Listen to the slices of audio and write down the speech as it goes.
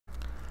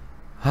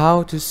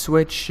how to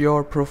switch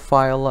your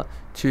profile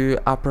to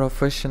a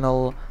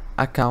professional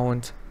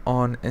account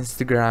on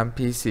Instagram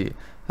PC.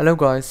 Hello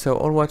guys, so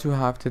all what you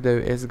have to do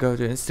is go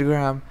to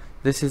Instagram.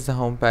 This is the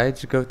home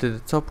page. Go to the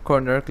top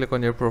corner, click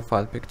on your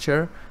profile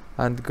picture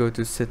and go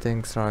to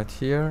settings right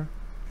here.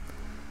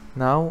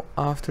 Now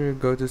after you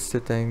go to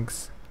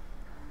settings,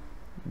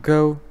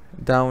 go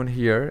down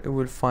here, you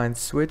will find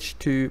switch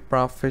to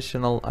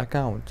professional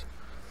account.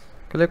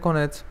 Click on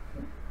it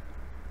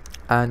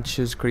and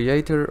choose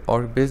creator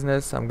or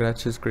business. I'm gonna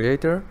choose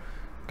creator.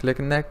 Click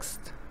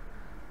next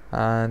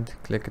and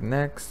click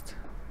next.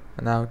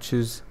 Now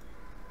choose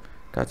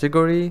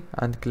category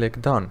and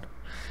click done.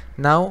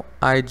 Now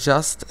I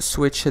just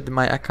switched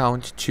my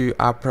account to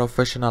a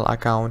professional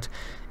account,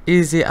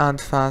 easy and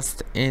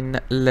fast,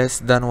 in less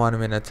than 1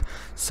 minute.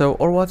 So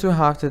all what you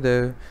have to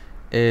do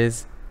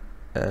is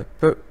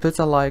put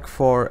a like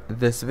for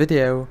this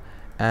video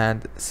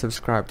and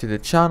subscribe to the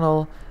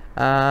channel,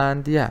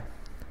 and yeah,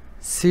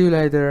 see you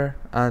later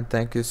and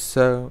thank you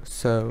so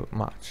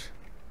much.